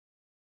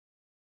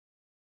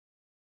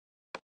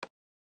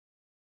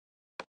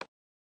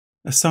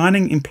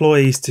Assigning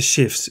employees to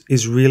shifts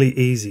is really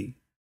easy.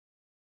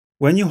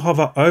 When you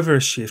hover over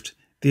a shift,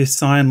 the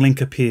Assign link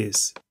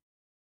appears.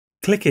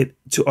 Click it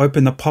to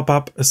open the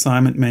pop-up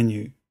assignment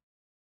menu.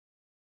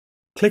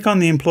 Click on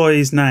the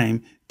employee's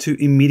name to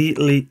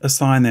immediately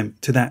assign them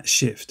to that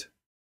shift.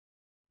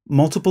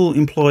 Multiple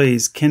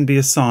employees can be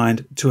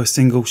assigned to a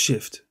single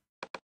shift.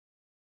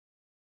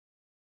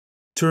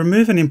 To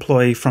remove an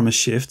employee from a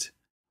shift,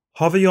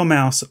 hover your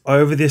mouse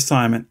over the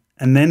assignment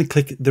and then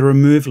click the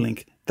Remove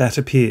link that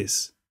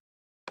appears.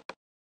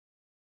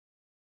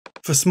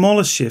 For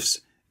smaller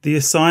shifts, the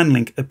Assign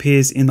link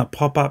appears in the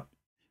pop-up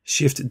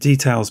Shift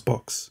Details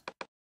box.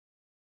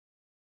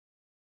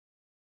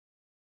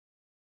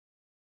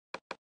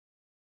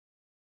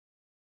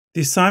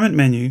 The assignment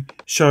menu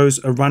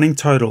shows a running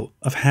total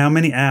of how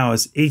many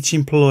hours each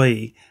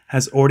employee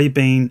has already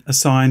been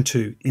assigned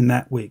to in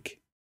that week.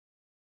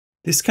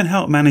 This can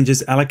help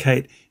managers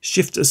allocate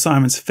shift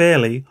assignments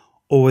fairly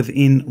or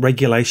within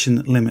regulation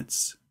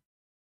limits.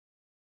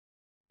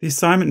 The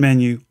assignment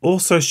menu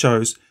also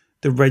shows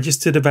the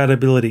registered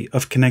availability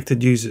of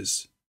connected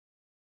users.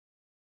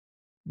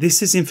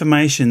 This is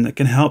information that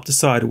can help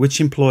decide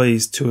which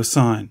employees to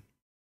assign.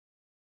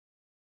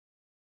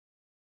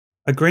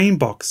 A green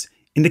box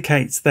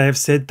indicates they have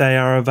said they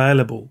are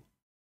available.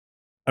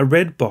 A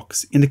red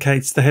box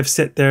indicates they have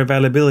set their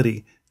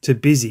availability to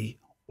busy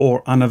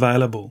or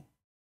unavailable.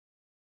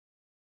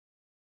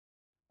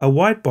 A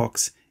white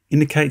box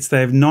indicates they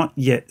have not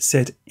yet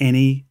set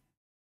any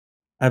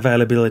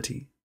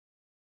availability.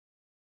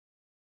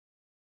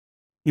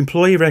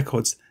 Employee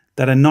records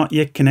that are not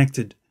yet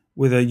connected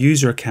with a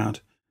user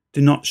account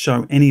do not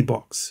show any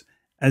box,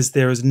 as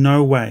there is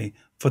no way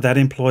for that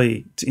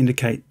employee to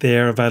indicate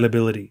their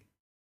availability.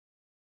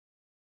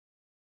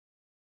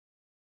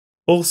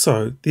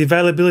 Also, the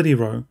availability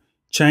row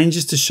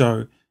changes to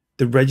show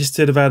the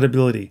registered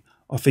availability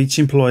of each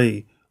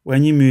employee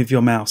when you move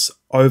your mouse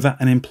over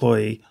an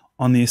employee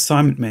on the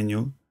assignment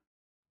menu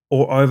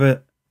or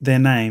over their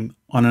name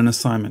on an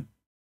assignment.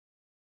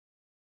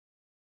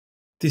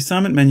 The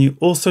assignment menu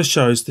also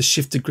shows the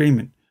shift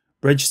agreement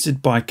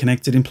registered by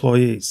connected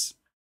employees.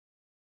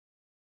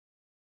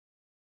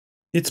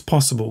 It's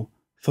possible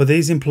for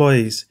these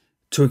employees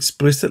to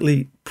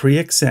explicitly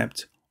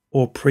pre-accept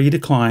or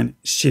pre-decline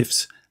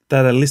shifts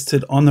that are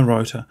listed on the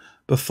rota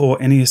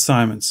before any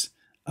assignments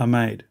are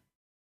made.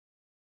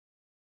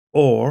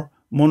 Or,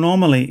 more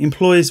normally,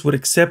 employees would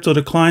accept or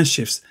decline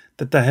shifts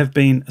that they have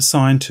been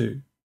assigned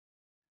to.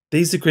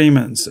 These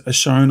agreements are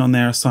shown on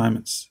their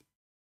assignments.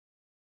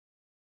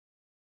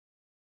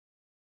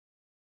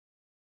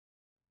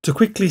 To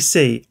quickly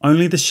see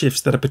only the shifts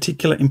that a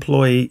particular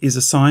employee is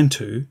assigned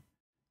to,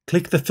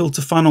 click the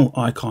filter funnel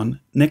icon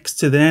next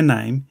to their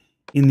name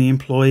in the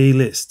employee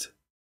list.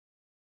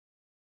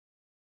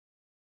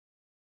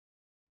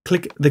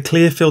 Click the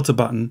Clear Filter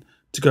button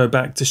to go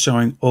back to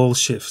showing all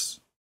shifts.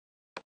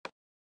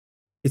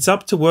 It's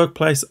up to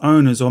workplace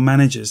owners or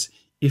managers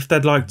if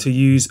they'd like to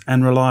use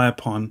and rely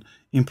upon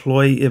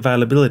employee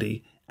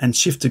availability and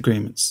shift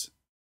agreements.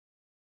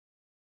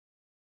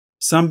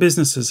 Some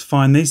businesses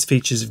find these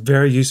features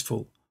very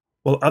useful,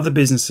 while other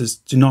businesses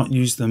do not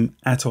use them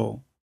at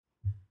all.